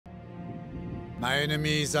My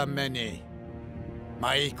enemies are many.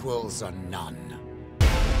 My equals are none.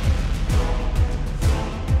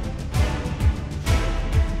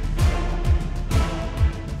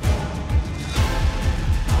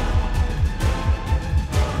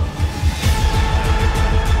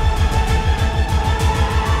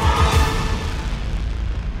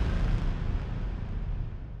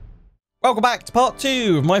 Welcome back to part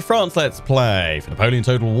 2 of my France Let's Play for Napoleon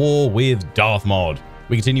Total War with Darthmod.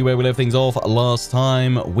 We continue where we left things off last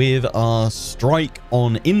time with our strike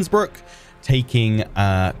on Innsbruck, taking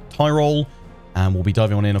Tyrol, and we'll be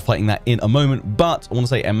diving on in and fighting that in a moment. But I want to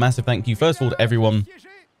say a massive thank you first of all to everyone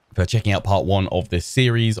for checking out part 1 of this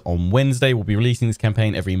series on Wednesday. We'll be releasing this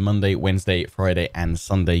campaign every Monday, Wednesday, Friday and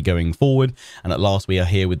Sunday going forward. And at last we are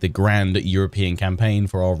here with the grand European campaign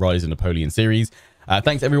for our Rise of Napoleon series.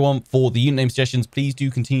 Thanks everyone for the unit name suggestions. Please do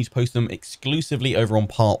continue to post them exclusively over on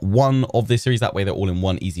part 1 of this series. That way they're all in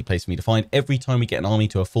one easy place for me to find. Every time we get an army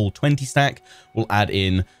to a full 20 stack, we'll add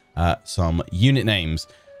in some unit names.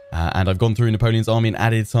 And I've gone through Napoleon's army and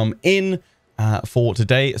added some in for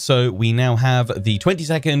today. So we now have the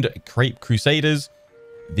 22nd Crepe Crusaders,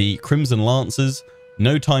 the Crimson Lancers,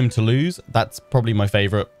 No Time to Lose. That's probably my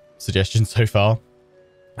favorite suggestion so far.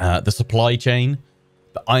 The Supply Chain,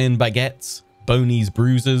 the Iron Baguettes, Boney's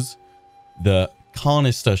Bruisers, the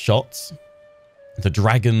Canister Shots, the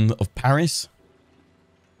Dragon of Paris,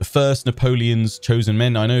 the first Napoleon's Chosen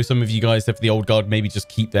Men. I know some of you guys have the Old Guard, maybe just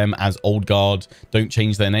keep them as Old Guard, don't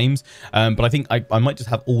change their names. But I think I might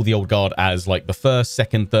just have all the Old Guard as like the first,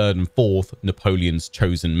 second, third and fourth Napoleon's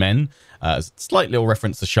Chosen Men. Slight little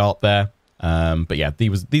reference to Sharp there. But yeah,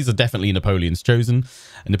 these are definitely Napoleon's Chosen.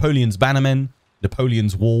 Napoleon's Bannermen,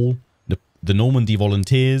 Napoleon's Wall, the Normandy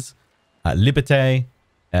Volunteers, Liberté,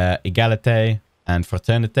 Égalité, and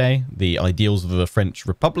Fraternité, the ideals of the French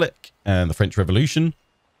Republic and the French Revolution.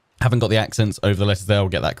 Haven't got the accents over the letters there. I'll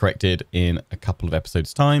get that corrected in a couple of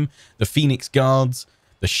episodes' time. The Phoenix Guards,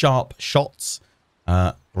 the Sharp Shots,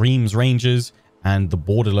 Reims Rangers, and the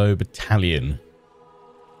Bordelot Battalion.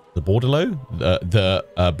 The Bordelot?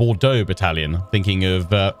 The Bordeaux Battalion. Thinking of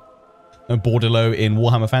Bordelot in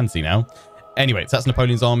Warhammer Fantasy now. Anyway, so that's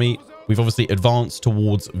Napoleon's army. We've obviously advanced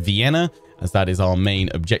towards Vienna, as that is our main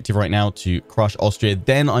objective right now, to crush Austria.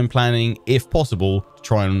 Then I'm planning, if possible, to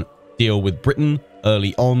try and deal with Britain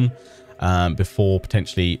early on, before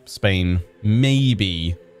potentially Spain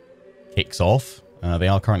maybe kicks off. They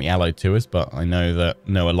are currently allied to us, but I know that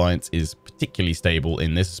no alliance is particularly stable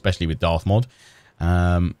in this, especially with Darthmod.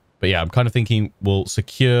 But yeah, I'm kind of thinking we'll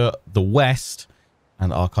secure the west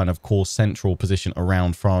and our kind of core central position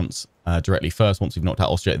around France directly first. Once we've knocked out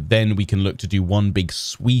Austria, then we can look to do one big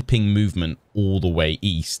sweeping movement all the way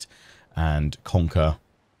east and conquer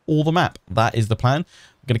all the map. That is the plan.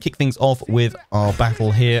 I'm going to kick things off with our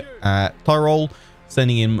battle here at Tyrol,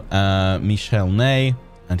 sending in Michel Ney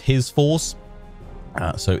and his force.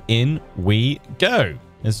 So in we go.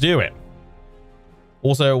 Let's do it.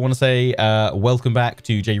 Also, I want to say welcome back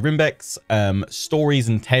to Jay Rimbeck's Stories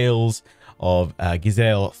and Tales of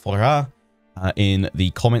Giselle Forat in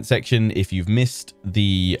the comment section. If you've missed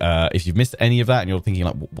the if you've missed any of that and you're thinking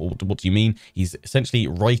like, what do you mean? He's essentially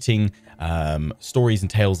writing stories and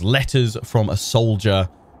tales, letters from a soldier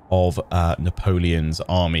of Napoleon's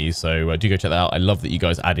army. So do go check that out. I love that you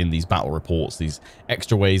guys add in these battle reports, these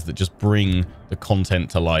extra ways that just bring the content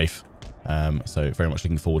to life. So very much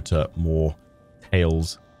looking forward to more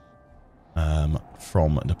tales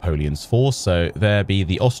from Napoleon's force. So there be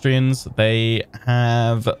the Austrians. They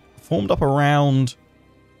have formed up around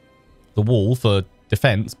the wall for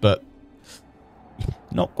defense, but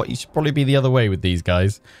not quite. You should probably be the other way with these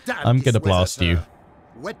guys. I'm gonna blast you.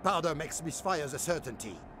 Wet powder makes misfires a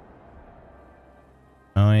certainty.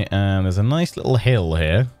 There's a nice little hill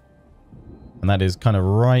here, and that is kind of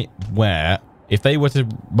right where, if they were to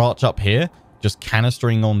march up here, just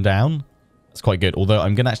canistering on down, that's quite good. Although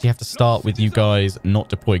I'm going to actually have to start with you guys not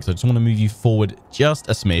deployed, because I just want to move you forward just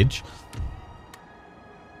a smidge.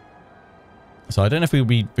 So I don't know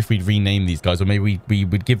if we'd rename these guys, or maybe we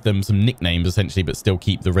would give them some nicknames essentially, but still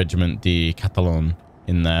keep the Regiment de Catalan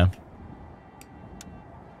in there.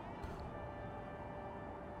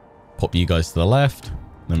 Pop you guys to the left.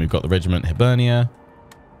 Then we've got the Regiment Hibernia,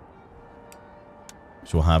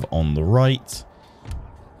 which we'll have on the right.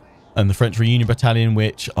 And the French Reunion Battalion,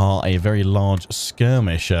 which are a very large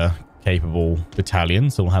skirmisher capable battalion.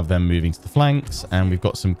 So we'll have them moving to the flanks. And we've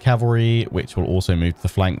got some cavalry, which will also move to the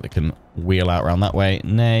flank, that can wheel out around that way.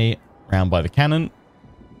 Nay, round by the cannon.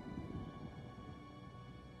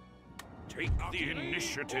 Take the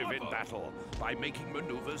initiative in battle by making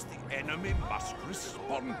maneuvers the enemy must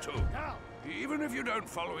respond to. Even if you don't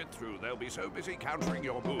follow it through, they'll be so busy countering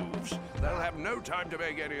your moves, they'll have no time to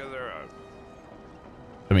make any of their own.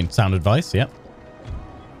 I mean, sound advice, yeah.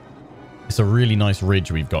 It's a really nice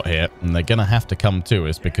ridge we've got here, and they're going to have to come to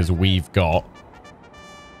us because we've got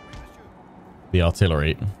the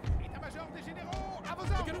artillery.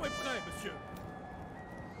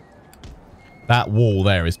 That wall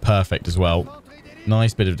there is perfect as well.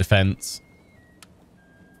 Nice bit of defense.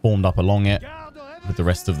 Formed up along it with the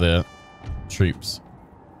rest of the troops.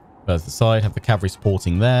 Further side, have the cavalry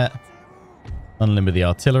supporting there. Unlimber the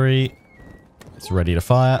artillery. It's ready to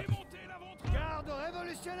fire.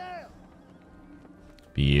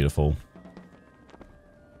 Beautiful.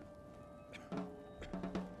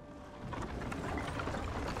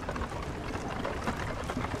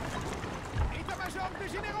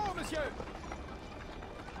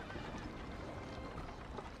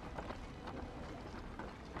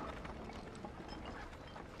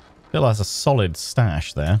 Still has a solid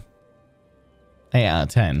stash there. 8 out of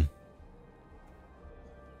 10.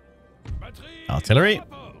 Artillery.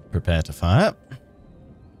 Prepare to fire.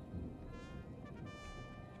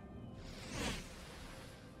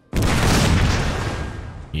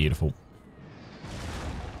 Beautiful.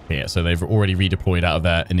 Yeah, so they've already redeployed out of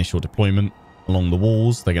their initial deployment along the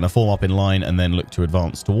walls. They're going to form up in line and then look to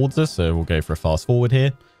advance towards us. So we'll go for a fast forward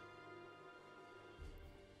here.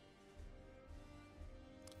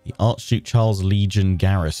 The Archduke Charles Legion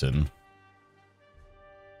Garrison.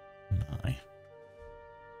 No.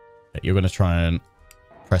 You're going to try and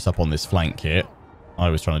press up on this flank here. I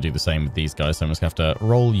was trying to do the same with these guys, so I'm just going to have to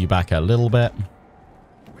roll you back a little bit.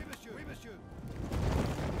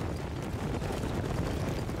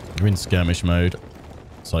 You're in skirmish mode,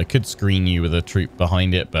 so I could screen you with a troop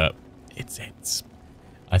behind it, but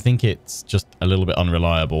I think it's just a little bit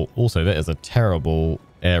unreliable. Also, that is a terrible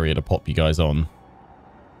area to pop you guys on.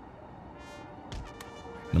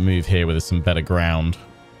 I'm going to move here where there's some better ground.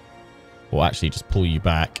 Or actually just pull you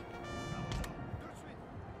back.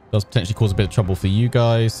 Does potentially cause a bit of trouble for you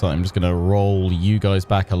guys. So I'm just going to roll you guys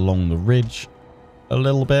back along the ridge a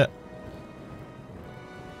little bit.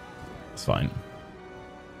 It's fine.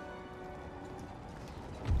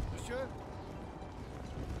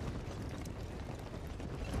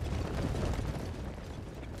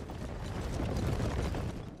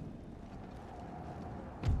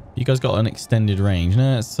 You guys got an extended range.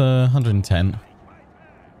 No, it's 110.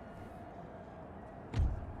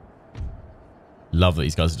 Love that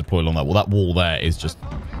these guys are deployed along that wall. That wall there is just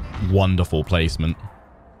wonderful placement.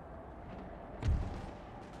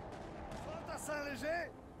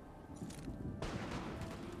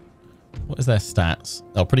 What is their stats?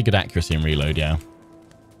 Oh, pretty good accuracy and reload, yeah.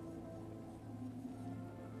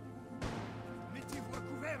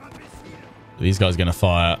 These guys are going to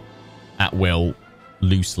fire at will,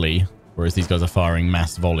 loosely, whereas these guys are firing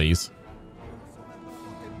mass volleys.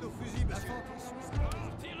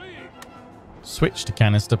 Switch to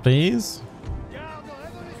canister, please.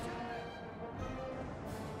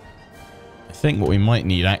 I think what we might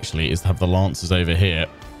need actually is to have the lancers over here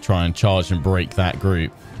try and charge and break that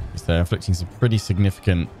group, because they're inflicting some pretty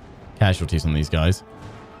significant casualties on these guys.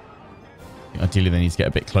 Ideally, they need to get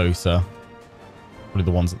a bit closer. Probably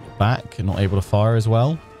the ones at the back are not able to fire as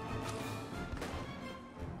well.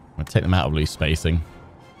 I'm going to take them out of loose spacing.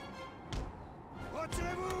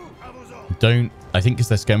 I think because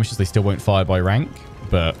they're skirmishers, they still won't fire by rank,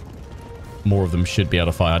 but more of them should be able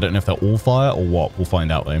to fire. I don't know if they'll all fire or what. We'll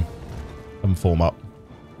find out, though. Have them form up.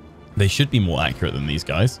 They should be more accurate than these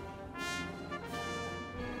guys.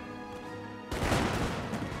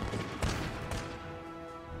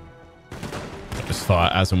 Just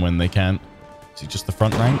fire as and when they can. Is it just the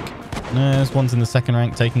front rank? No, there's one's in the second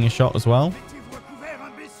rank taking a shot as well.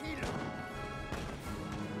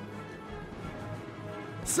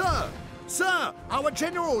 Sir, our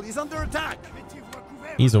general is under attack.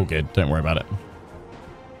 He's all good. Don't worry about it.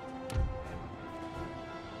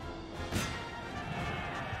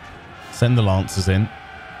 Send the lancers in.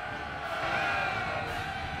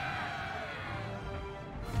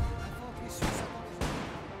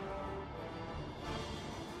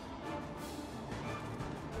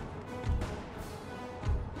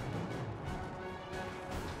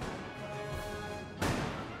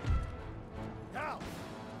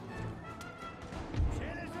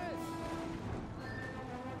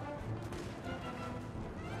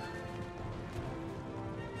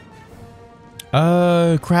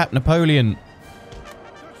 Oh, crap, Napoleon.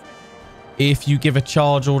 If you give a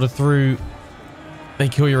charge order through, they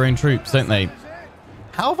kill your own troops, don't they?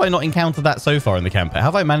 How have I not encountered that so far in the campaign? How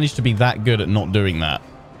have I managed to be that good at not doing that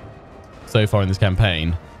so far in this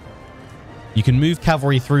campaign? You can move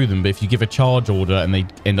cavalry through them, but if you give a charge order and they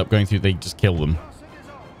end up going through, they just kill them.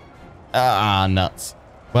 Ah, nuts.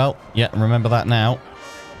 Well, yeah, remember that now.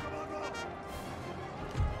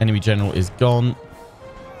 Enemy general is gone.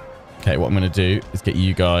 Okay, what I'm going to do is get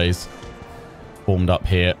you guys formed up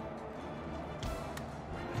here.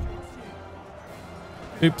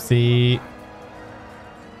 Oopsie.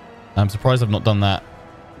 I'm surprised I've not done that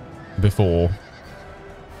before.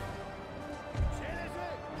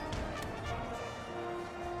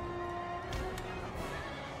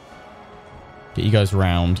 Get you guys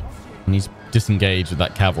round. I need to disengage with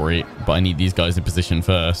that cavalry, but I need these guys in position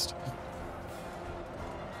first.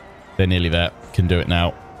 They're nearly there. Can do it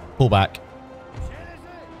now. Pull back.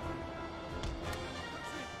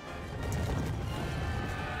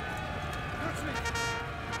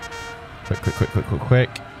 Quick.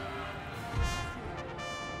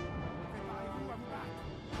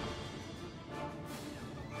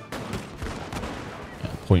 Yeah,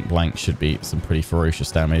 point blank should be some pretty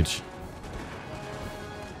ferocious damage.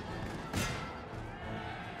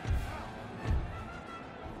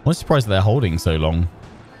 I'm surprised they're holding so long.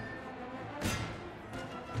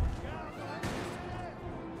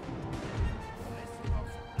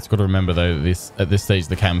 It's got to remember though, at this stage of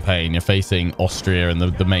the campaign, you're facing Austria and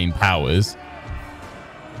the main powers.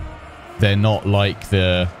 They're not like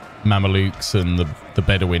the Mamelukes and the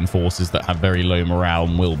Bedouin forces that have very low morale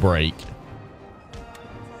and will break.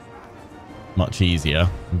 Much easier.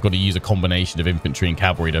 We've got to use a combination of infantry and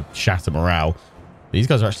cavalry to shatter morale. These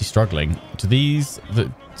guys are actually struggling. Does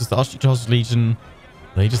the Archduke's Legion,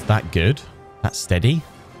 are they just that good? That steady?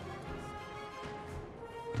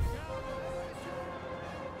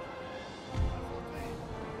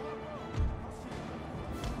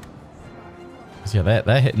 Yeah,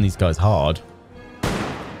 they're hitting these guys hard.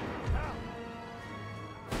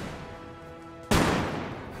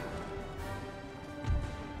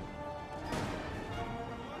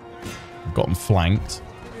 Got them flanked.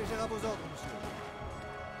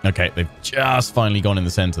 Okay, they've just finally gone in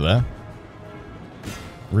the center there.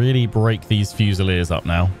 Really break these Fusiliers up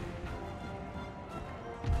now.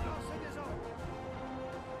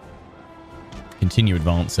 Continue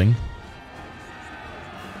advancing.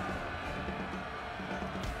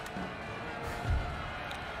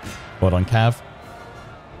 Well done, Cav.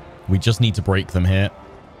 We just need to break them here.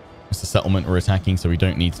 It's a settlement we're attacking, so we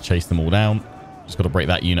don't need to chase them all down. Just got to break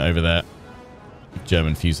that unit over there.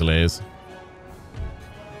 German Fusiliers.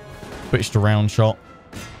 Switch to round shot.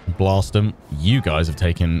 Blast them. You guys have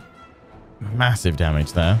taken massive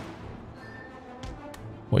damage there.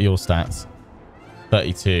 What are your stats?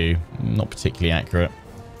 32. Not particularly accurate.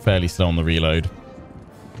 Fairly slow on the reload.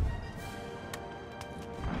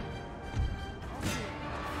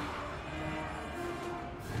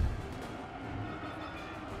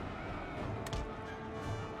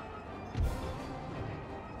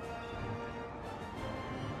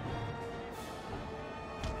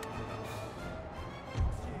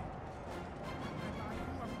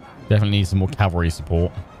 Definitely need some more cavalry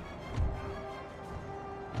support.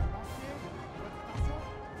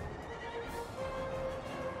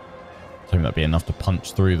 Hoping that'd be enough to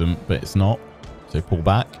punch through them, but it's not. So pull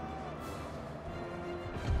back.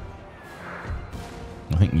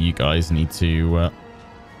 I think you guys need to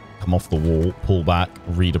come off the wall, pull back,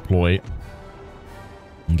 redeploy,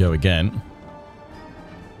 and go again.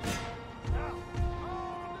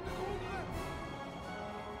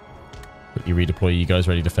 Quickly redeploy you guys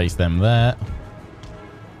ready to face them there.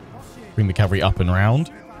 Bring the cavalry up and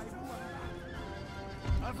round.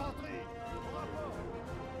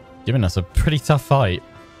 Giving us a pretty tough fight.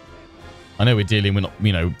 I know we're dealing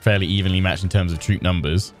with, fairly evenly matched in terms of troop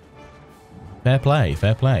numbers. Fair play,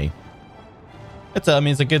 fair play. It's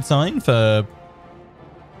a good sign for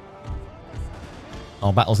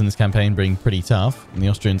our battles in this campaign being pretty tough. And the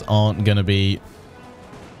Austrians aren't going to be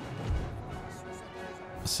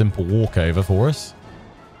a simple walkover for us.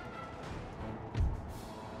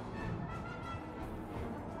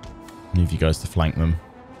 Move you guys to flank them.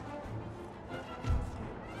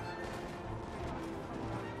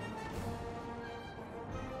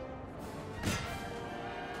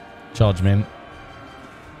 Charge them in.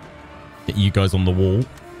 Get you guys on the wall.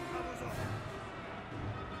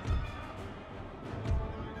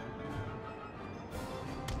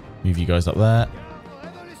 Move you guys up there.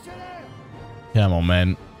 Come on,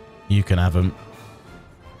 men. You can have them.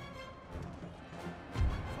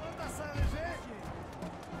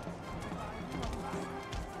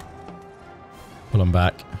 Pull them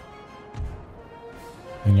back.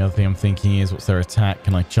 And the other thing I'm thinking is, what's their attack?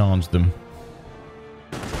 Can I charge them?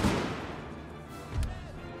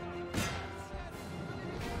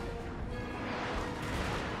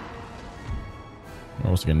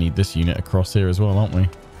 We're also going to need this unit across here as well, aren't we?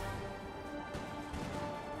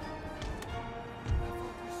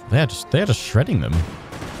 They're just shredding them.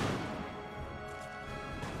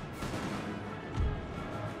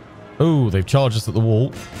 Oh, they've charged us at the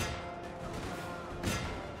wall.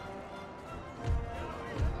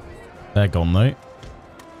 They're gone though.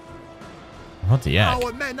 What the heck?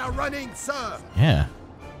 Our men are running, sir. Yeah.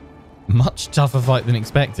 Much tougher fight than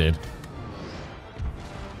expected.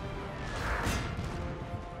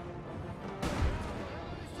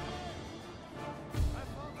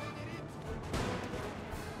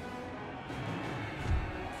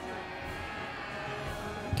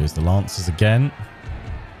 Goes the Lancers again.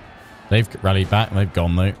 They've rallied back. They've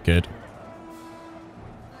gone though. Good.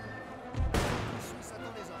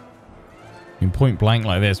 In point blank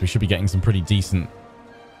like this, we should be getting some pretty decent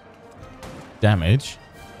damage.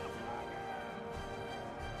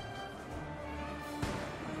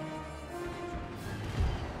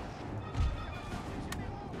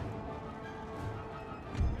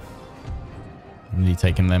 Really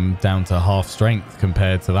taking them down to half strength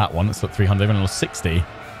compared to that one. It's got 300. They've only lost 60.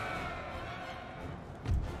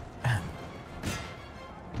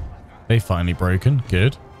 They've finally broken.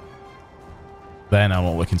 Good. They're now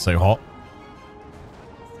not looking so hot.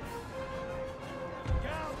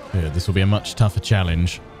 Good. This will be a much tougher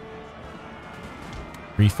challenge.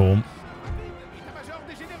 Reform.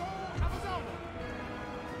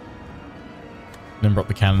 Number up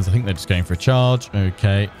the cannons. I think they're just going for a charge.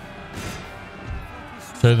 Okay.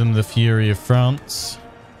 Show them the fury of France.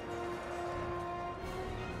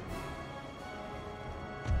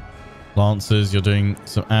 Lancers, you're doing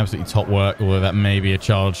some absolutely top work, although that may be a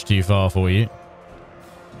charge too far for you.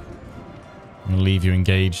 I'm going to leave you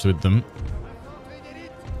engaged with them.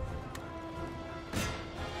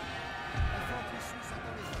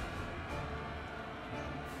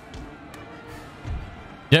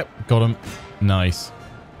 Yep, got him. Nice.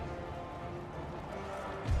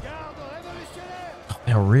 Oh,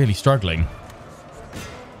 they are really struggling.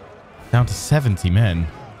 Down to 70 men.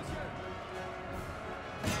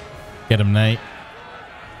 Get him, Nate.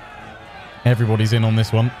 Everybody's in on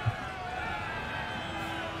this one.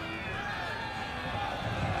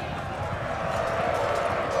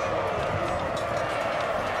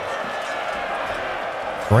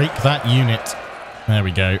 Break that unit. There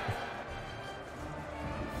we go.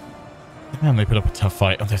 Man, they put up a tough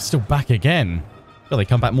fight. Oh, they're still back again. Oh, they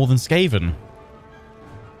come back more than Skaven.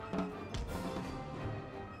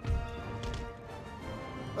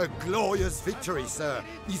 A glorious victory, sir,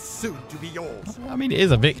 is soon to be yours. I mean, it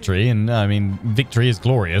is a victory, and I mean, victory is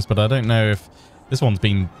glorious, but I don't know if this one's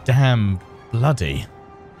been damn bloody.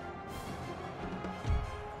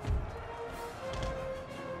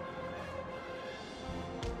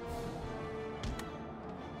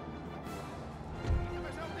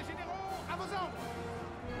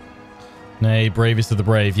 Nay, bravest of the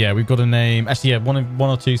brave. Yeah, we've got a name. Actually, yeah, one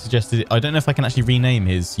or two suggested it. I don't know if I can actually rename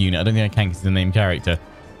his unit. I don't think I can because he's a named character.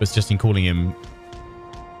 But suggesting calling him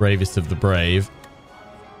bravest of the brave.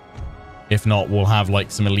 If not, we'll have like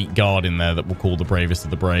some elite guard in there that we'll call the bravest of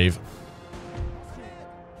the brave.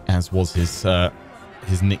 As was his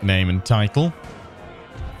nickname and title.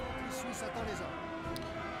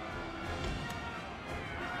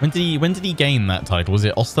 When did he gain that title? Was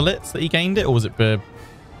it Austerlitz that he gained it, or was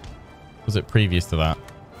it previous to that?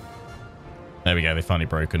 There we go. They finally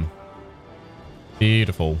broken.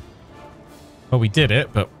 Beautiful. Well, we did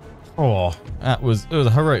it, but oh, it was a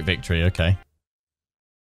heroic victory. Okay.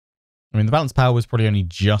 I mean, the balance power was probably only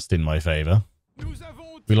just in my favor.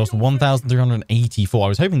 We lost 1,384. I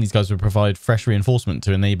was hoping these guys would provide fresh reinforcement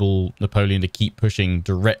to enable Napoleon to keep pushing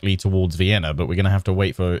directly towards Vienna, but we're going to have to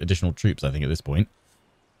wait for additional troops, I think, at this point.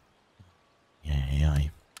 Yeah.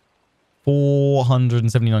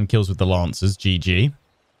 479 kills with the Lancers. GG.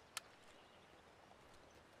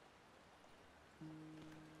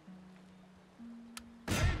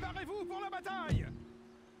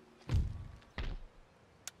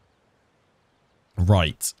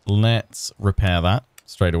 Right. Let's repair that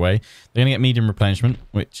straight away. They're going to get medium replenishment,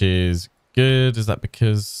 which is good. Is that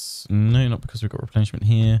because... No, not because we've got replenishment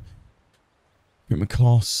here. Recruitment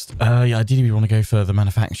cost. Yeah, ideally we want to go for the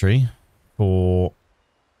manufactory for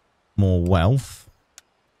more wealth.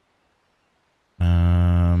 I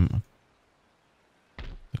don't know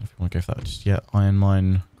if we want to go for that just yet. Iron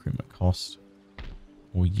mine, recruitment cost,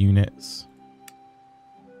 or units.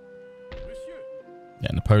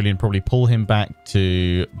 Yeah, Napoleon probably pull him back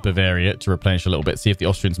to Bavaria to replenish a little bit. See if the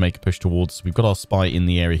Austrians make a push towards. We've got our spy in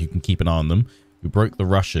the area who can keep an eye on them. We broke the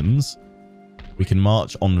Russians. We can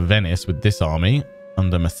march on Venice with this army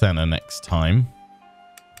under Massena next turn.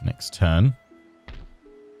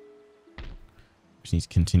 Just need to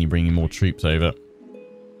continue bringing more troops over.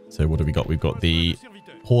 So what have we got? We've got the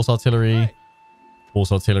horse artillery,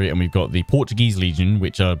 and we've got the Portuguese Legion,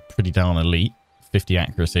 which are pretty down elite, 50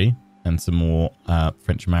 accuracy, and some more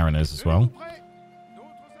French mariners as well.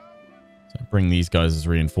 So bring these guys as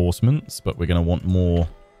reinforcements, but we're going to want more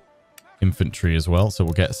infantry as well. So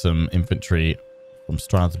we'll get some infantry from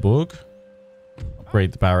Strasbourg.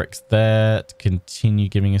 Upgrade the barracks there to continue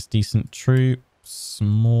giving us decent troops.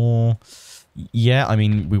 More. Yeah, I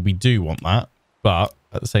mean, we do want that, but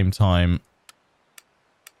at the same time,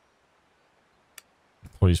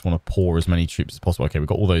 probably just want to pour as many troops as possible. Okay, we've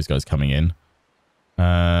got all those guys coming in.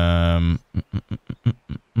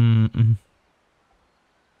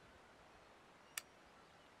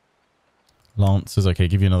 Lancers. Okay,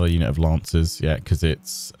 give you another unit of Lancers. Yeah, because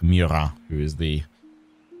it's Murat, who is the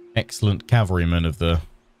excellent cavalryman of the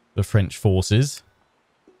French forces.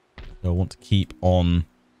 So I want to keep on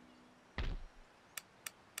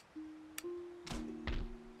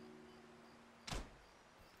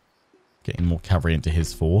getting more cavalry into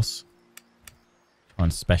his force. Try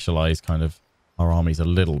and specialize kind of our armies a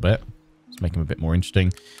little bit. Just make them a bit more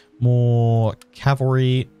interesting. More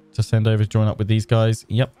cavalry to send over to join up with these guys.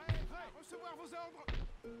 Yep.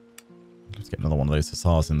 Let's get another one of those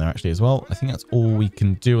hussars in there actually as well. I think that's all we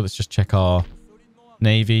can do. Let's just check our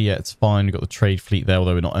navy. Yeah, it's fine. We've got the trade fleet there,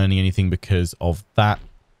 although we're not earning anything because of that.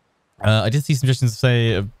 I did see suggestions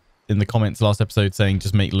say in the comments last episode saying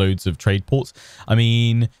just make loads of trade ports. I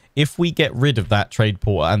mean, if we get rid of that trade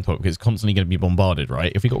port at Antwerp, because it's constantly going to be bombarded,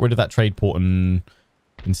 right? If we got rid of that trade port and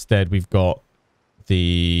instead we've got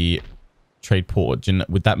the trade port,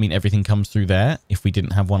 would that mean everything comes through there if we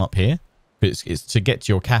didn't have one up here? It's to get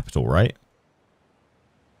to your capital, right?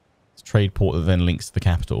 It's trade port that then links to the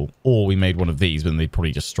capital. Or we made one of these, but then they'd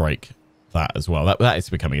probably just strike that as well. That is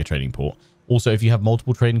becoming a trading port. Also, if you have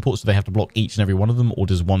multiple trading ports, do they have to block each and every one of them? Or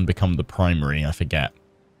does one become the primary? I forget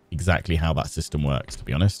exactly how that system works, to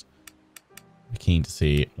be honest. We're keen to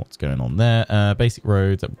see what's going on there. Basic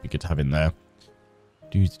roads, that would be good to have in there.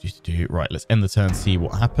 Right, let's end the turn, see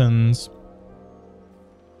what happens.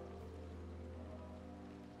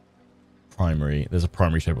 Primary. There's a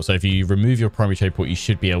primary trade port. So if you remove your primary trade port, you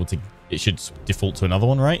should be able to... It should default to another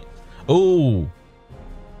one, right? Oh!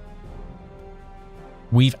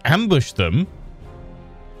 We've ambushed them.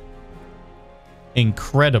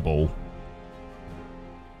 Incredible.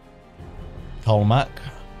 Colmac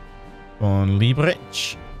on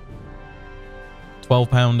Liebrich.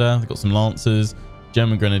 12-pounder. They've got some Lancers,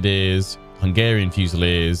 German Grenadiers, Hungarian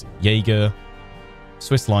Fusiliers, Jaeger,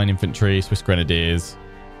 Swiss Line Infantry, Swiss Grenadiers.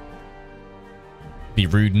 Be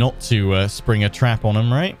rude not to spring a trap on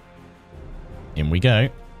them, right? In we go.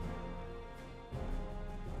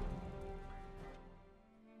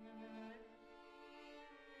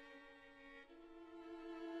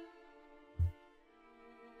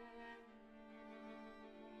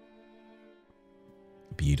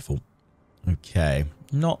 Beautiful. Okay.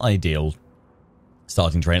 Not ideal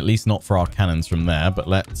starting terrain, at least not for our cannons from there, but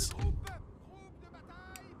let's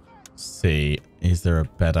see. Is there a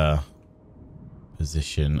better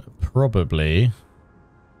position? Probably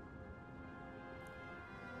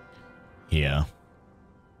here.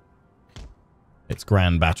 It's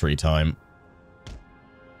grand battery time.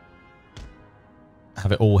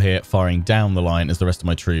 Have it all here firing down the line as the rest of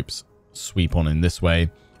my troops sweep on in this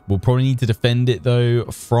way. We'll probably need to defend it though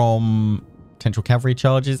from potential cavalry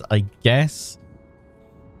charges, I guess.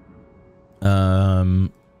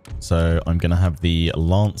 So I'm going to have the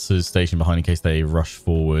Lancers stationed behind in case they rush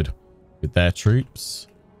forward with their troops.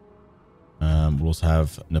 We'll also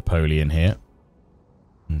have Napoleon here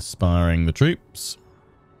inspiring the troops.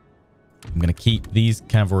 I'm going to keep these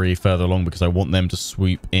cavalry further along because I want them to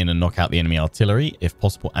swoop in and knock out the enemy artillery if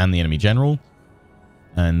possible and the enemy general.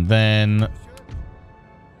 And then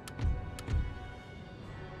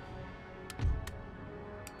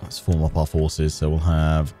let's form up our forces. So we'll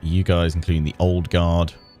have you guys, including the old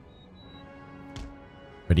guard,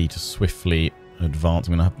 ready to swiftly advance.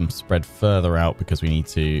 I'm going to have them spread further out because we need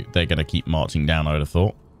to... They're going to keep marching down, I would have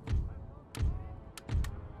thought.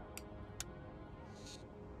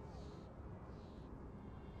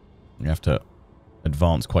 We have to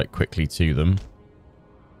advance quite quickly to them.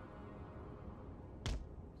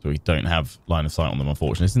 So we don't have line of sight on them,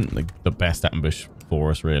 unfortunately. This isn't the best ambush for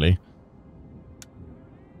us, really.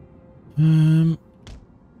 I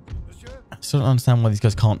still don't understand why these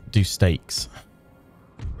guys can't do stakes.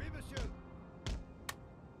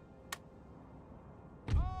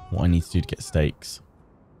 What I need to do to get stakes.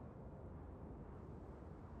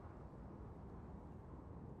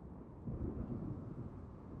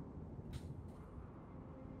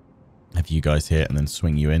 have you guys here and then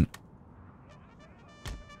swing you in.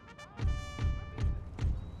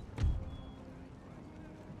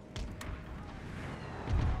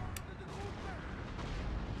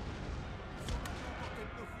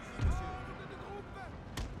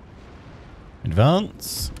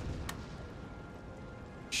 Advance.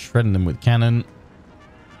 Shredding them with cannon.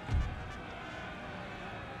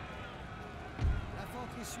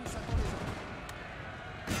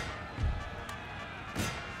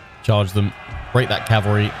 Charge them. Break that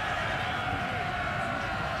cavalry.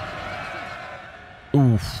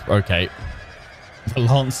 Oof. Okay. The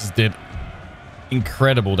Lancers did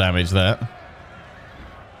incredible damage there.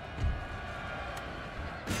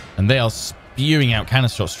 And they are spewing out cannon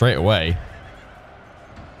shots straight away.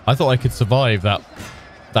 I thought I could survive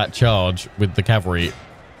that charge with the cavalry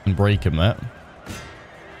and break him there.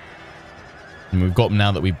 And we've got them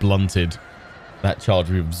now that we blunted that charge.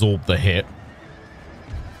 We've absorbed the hit.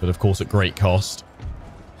 But of course at great cost.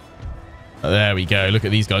 There we go. Look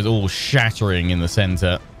at these guys all shattering in the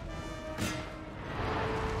center.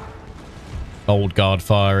 Old Guard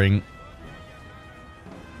firing.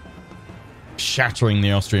 Shattering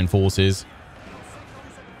the Austrian forces.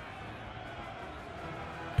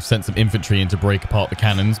 I've sent some infantry in to break apart the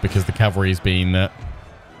cannons because the cavalry's been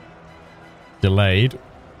delayed.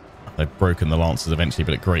 They've broken the Lancers eventually,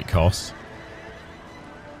 but at great cost.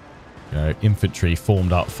 Infantry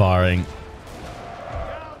formed up firing.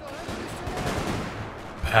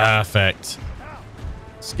 Perfect.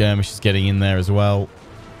 Skirmish is getting in there as well.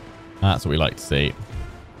 That's what we like to see.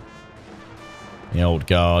 The Old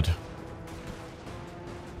Guard.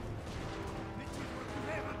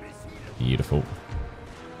 Beautiful.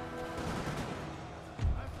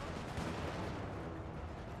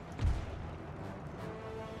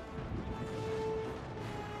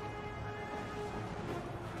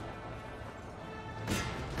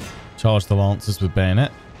 Charge the Lancers with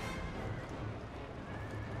bayonet.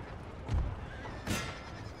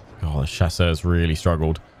 Oh, the chasseurs really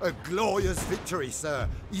struggled. A glorious victory, sir,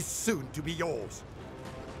 is soon to be yours.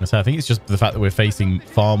 So I think it's just the fact that we're facing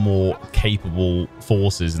far more capable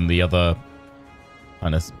forces in the other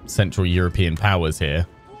kind of Central European powers here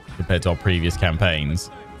compared to our previous campaigns.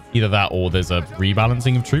 Either that or there's a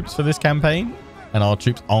rebalancing of troops for this campaign and our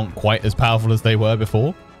troops aren't quite as powerful as they were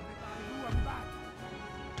before.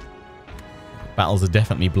 Battles are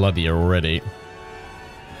definitely bloodier already.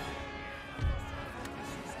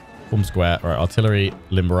 Form square. Right, artillery,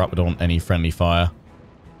 limber up. We don't want any friendly fire.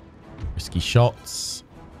 Risky shots.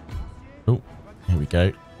 Oh, here we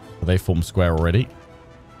go. Well, they form square already.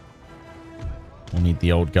 We'll need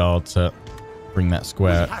the Old Guard to bring that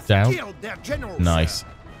square down. General, nice. Sir.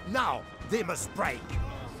 Now they must break.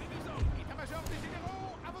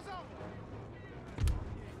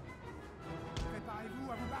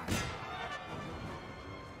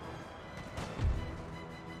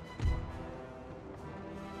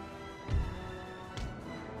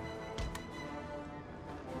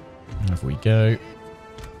 Off we go.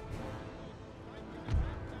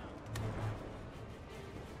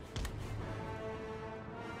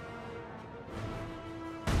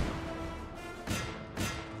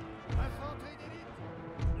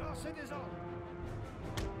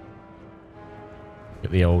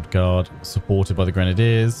 Get the Old Guard supported by the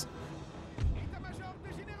Grenadiers.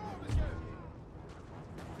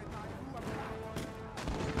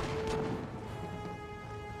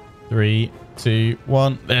 Three, 2,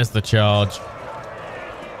 1. There's the charge.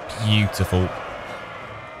 Beautiful.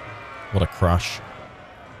 What a crush.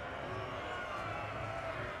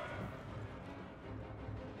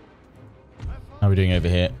 How are we doing over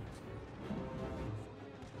here?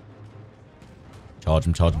 Charge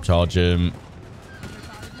them, charge them, charge them.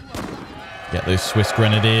 Get those Swiss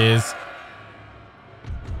Grenadiers.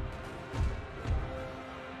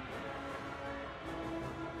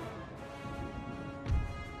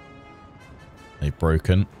 They've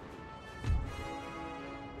broken.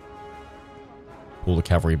 Pull the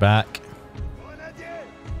cavalry back.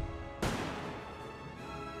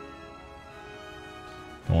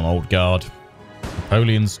 Come on, Old Guard.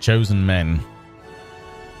 Napoleon's chosen men.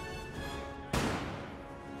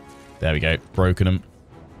 There we go. Broken them.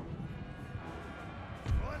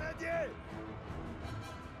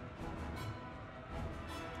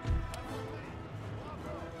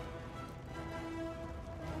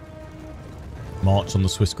 March on the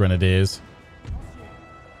Swiss Grenadiers.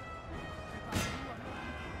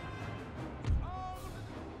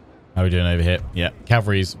 How are we doing over here? Yeah,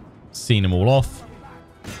 cavalry's seen them all off.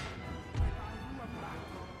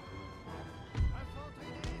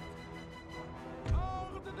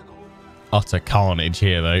 Utter carnage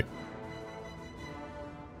here, though.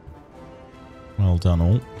 Well done,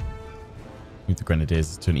 all. Move the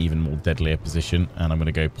Grenadiers to an even more deadlier position. And I'm going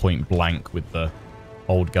to go point blank with the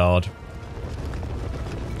Old Guard.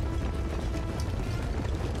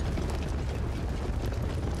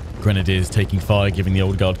 Grenadiers taking fire, giving the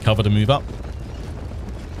Old Guard cover to move up.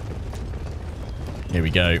 Here we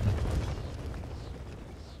go.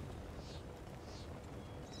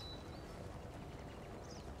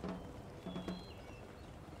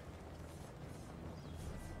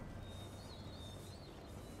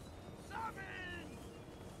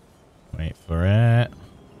 Wait for it.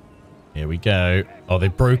 Here we go. Oh,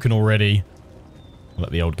 they've broken already.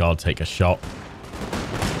 Let the Old Guard take a shot.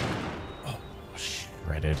 Oh,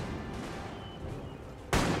 shredded.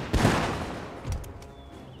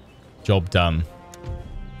 Job done.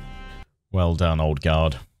 Well done, Old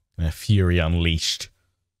Guard. Fury unleashed.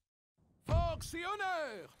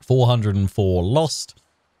 404 lost.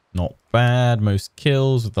 Not bad. Most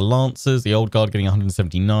kills with the Lancers. The Old Guard getting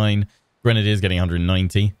 179. Grenadiers getting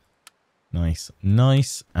 190. Nice,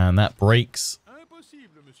 nice. And that breaks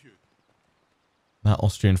that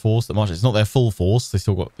Austrian force that marches. It's not their full force.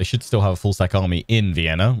 They should still have a full stack army in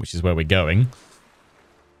Vienna, which is where we're going.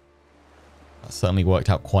 That certainly worked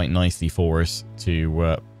out quite nicely for us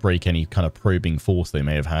to break any kind of probing force they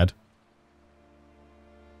may have had.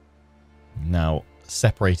 Now,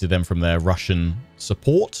 separated them from their Russian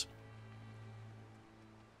support.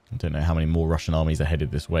 I don't know how many more Russian armies are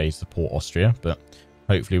headed this way to support Austria, but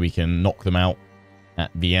hopefully we can knock them out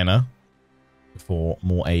at Vienna before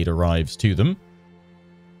more aid arrives to them.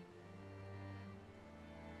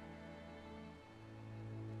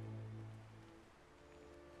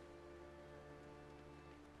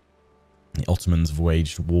 The Ottomans have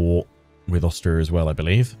waged war with Austria as well, I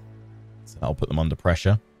believe. So that'll put them under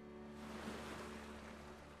pressure.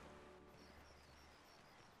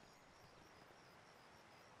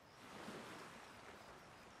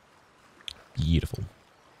 Beautiful.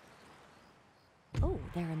 Oh,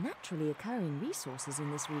 there are naturally occurring resources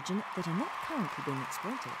in this region that are not currently being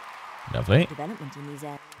exploited. Lovely. Development in these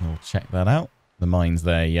areas. We'll check that out. The mines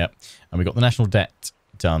there, yep. And we got the national debt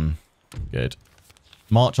done. Good.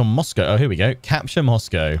 March on Moscow. Oh, here we go. Capture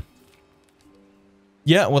Moscow.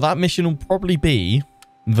 Yeah, well, that mission will probably be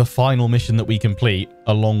the final mission that we complete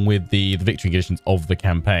along with the victory conditions of the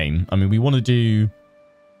campaign. I mean, we want to do...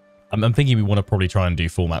 I'm thinking we want to probably try and do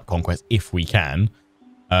full map conquest if we can.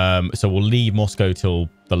 So we'll leave Moscow till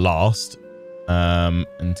the last. And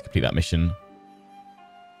to complete that mission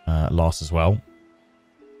last as well.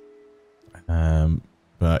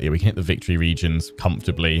 But yeah, we can hit the victory regions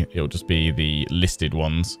comfortably. It'll just be the listed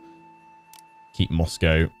ones. Keep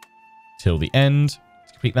Moscow till the end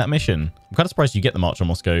to complete that mission. I'm kind of surprised you get the March on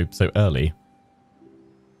Moscow so early.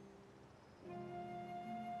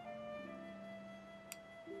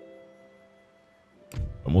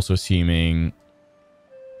 I'm also assuming...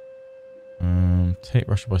 take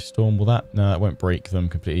Russia by storm. Will that... No, that won't break them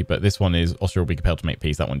completely. But this one is... Austria will be compelled to make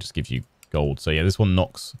peace. That one just gives you gold. So yeah, this one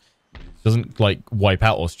knocks... Doesn't, like, wipe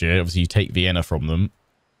out Austria. Obviously, you take Vienna from them.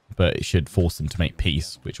 But it should force them to make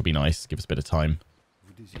peace, which will be nice. Give us a bit of time.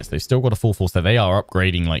 Yes, they've still got a full force there. They are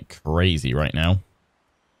upgrading like crazy right now.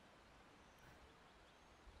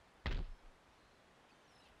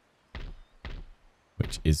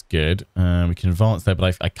 Which is good. We can advance there,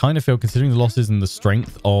 but I kind of feel, considering the losses and the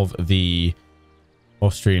strength of the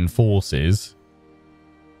Austrian forces,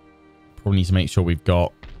 probably need to make sure we've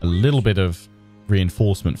got a little bit of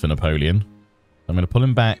reinforcement for Napoleon. I'm going to pull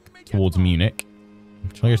him back towards Munich. I'm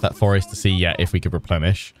trying to go to that forest to see if we could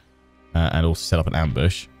replenish. And also set up an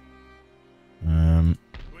ambush.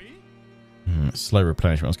 Slow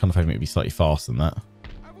replenishment. I was kind of hoping it would be slightly faster than that.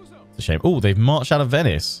 It's a shame. Oh, they've marched out of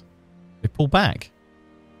Venice. They pulled back.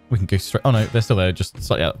 We can go straight... Oh, no, they're still there. Just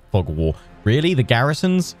slightly out of fog of war. Really? The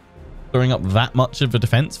garrison's throwing up that much of a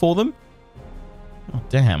defense for them? Oh,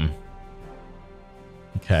 damn.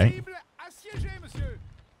 Okay.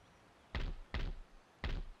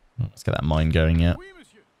 Let's get that mine going, yeah.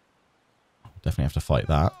 Definitely have to fight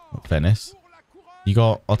that. Venice. You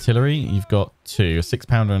got artillery? You've got two. A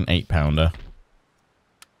 6-pounder and an 8-pounder.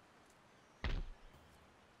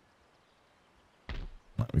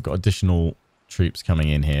 We've got additional troops coming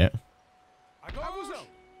in here.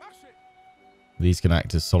 These can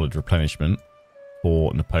act as solid replenishment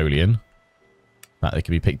for Napoleon. In fact, they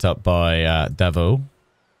can be picked up by Davos.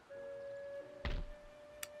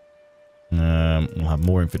 We'll have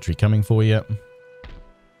more infantry coming for you.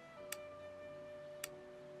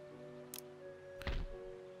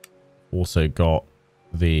 Also got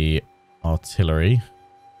the artillery.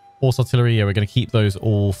 Horse artillery, yeah, we're going to keep those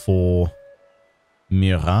all for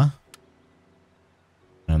Murat.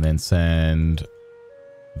 And then send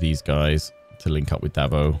these guys to link up with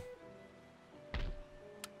Davo.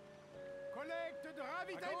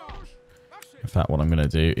 In fact, what I'm going to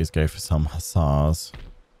do is go for some hussars.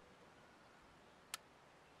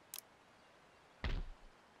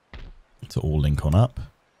 To all link on up.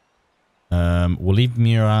 We'll leave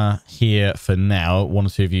Murat here for now. One or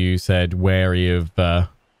two of you said wary of the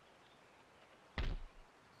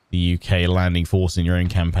UK landing force in your own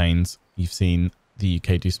campaigns. You've seen the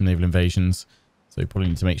UK do some naval invasions. So we probably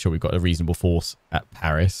need to make sure we've got a reasonable force at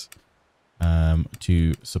Paris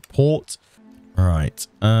to support. All right.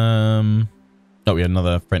 Oh, we had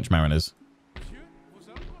another French mariners. Yeah,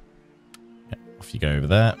 off you go over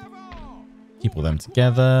there. Keep all them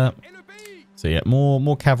together. So yeah,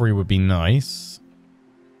 more cavalry would be nice.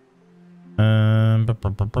 We're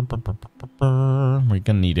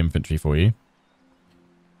gonna need infantry for you.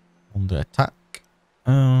 On the attack.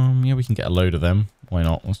 Yeah, we can get a load of them. Why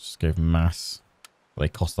not? Let's just go for mass. They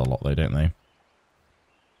cost a lot though, don't they?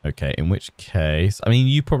 Okay, in which case, I mean,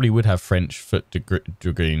 you probably would have French foot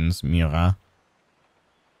dragoons, Murat.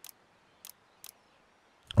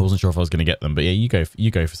 I wasn't sure if I was going to get them, but yeah, you go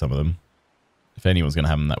for some of them. If anyone's going to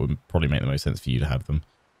have them, that would probably make the most sense for you to have them.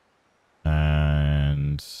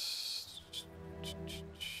 And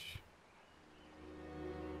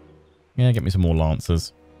yeah, get me some more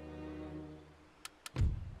lancers.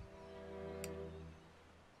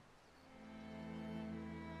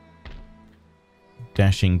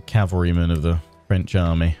 Dashing cavalrymen of the French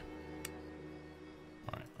army.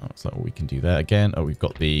 Alright, looks like we can do that again. Oh, we've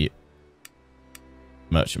got the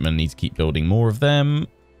merchantmen. Need to keep building more of them.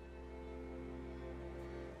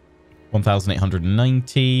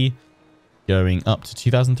 1,890. Going up to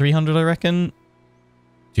 2,300, I reckon.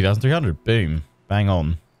 2,300. Boom. Bang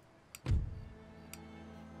on.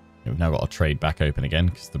 We've now got our trade back open again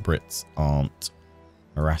because the Brits aren't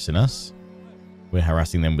harassing us. We're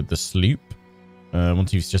harassing them with the sloop. One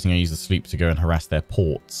of you suggesting I use the sloop to go and harass their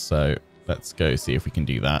ports. So let's go see if we can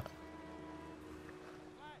do that.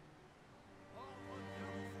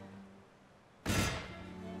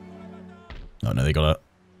 Oh no, they got a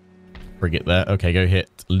frigate there. Okay, go hit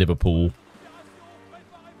Liverpool.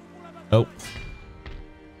 Oh.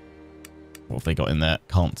 What have they got in there?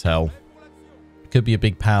 Can't tell. Could be a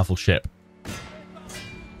big, powerful ship.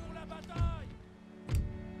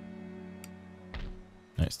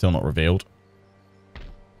 No, it's still not revealed.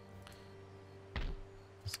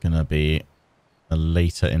 It's going to be a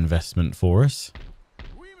later investment for us.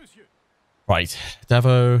 Right,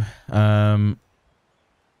 Davo.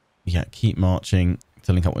 Yeah, keep marching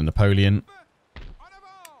to link up with Napoleon.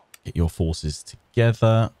 Get your forces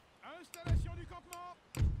together.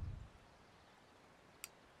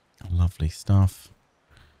 Lovely stuff.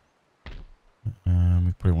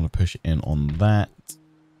 We probably want to push in on that.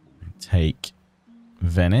 Take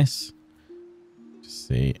Venice. Just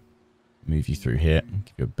see. Move you through here.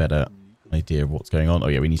 Give you a better idea of what's going on. Oh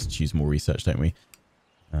yeah, we need to choose more research, don't we?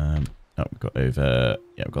 Oh, we've got over...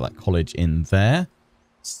 Yeah, we've got that college in there.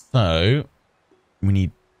 So, we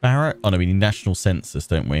need Barrack. Oh no, we need national census,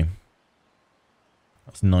 don't we?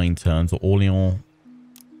 That's 9 turns. Or Orleans,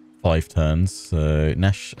 5 turns. So,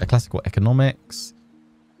 classical economics.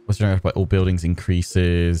 Western Europe by all buildings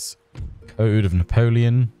increases. Code of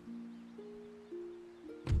Napoleon.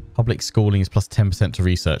 Public schooling is plus 10% to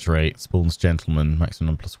research rate. Spawns gentlemen,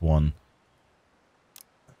 maximum +1.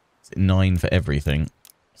 Is it 9 for everything?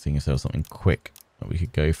 Seeing if there was something quick that we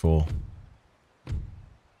could go for.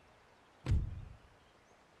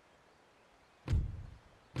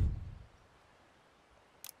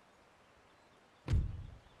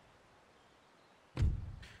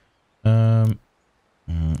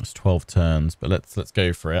 It's 12 turns, but let's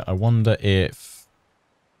go for it. I wonder if...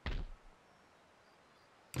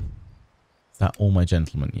 Is that all my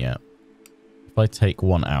gentlemen? Yeah. If I take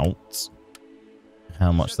one out,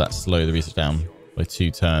 how much does that slow the research down? By 2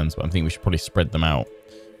 turns, but I'm thinking we should probably spread them out.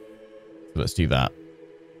 So let's do that.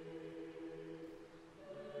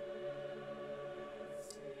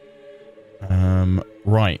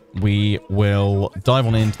 Right, we will dive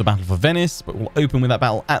on into the Battle for Venice, but we'll open with that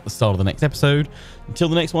battle at the start of the next episode. Until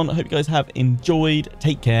the next one, I hope you guys have enjoyed.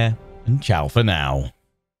 Take care, and ciao for now.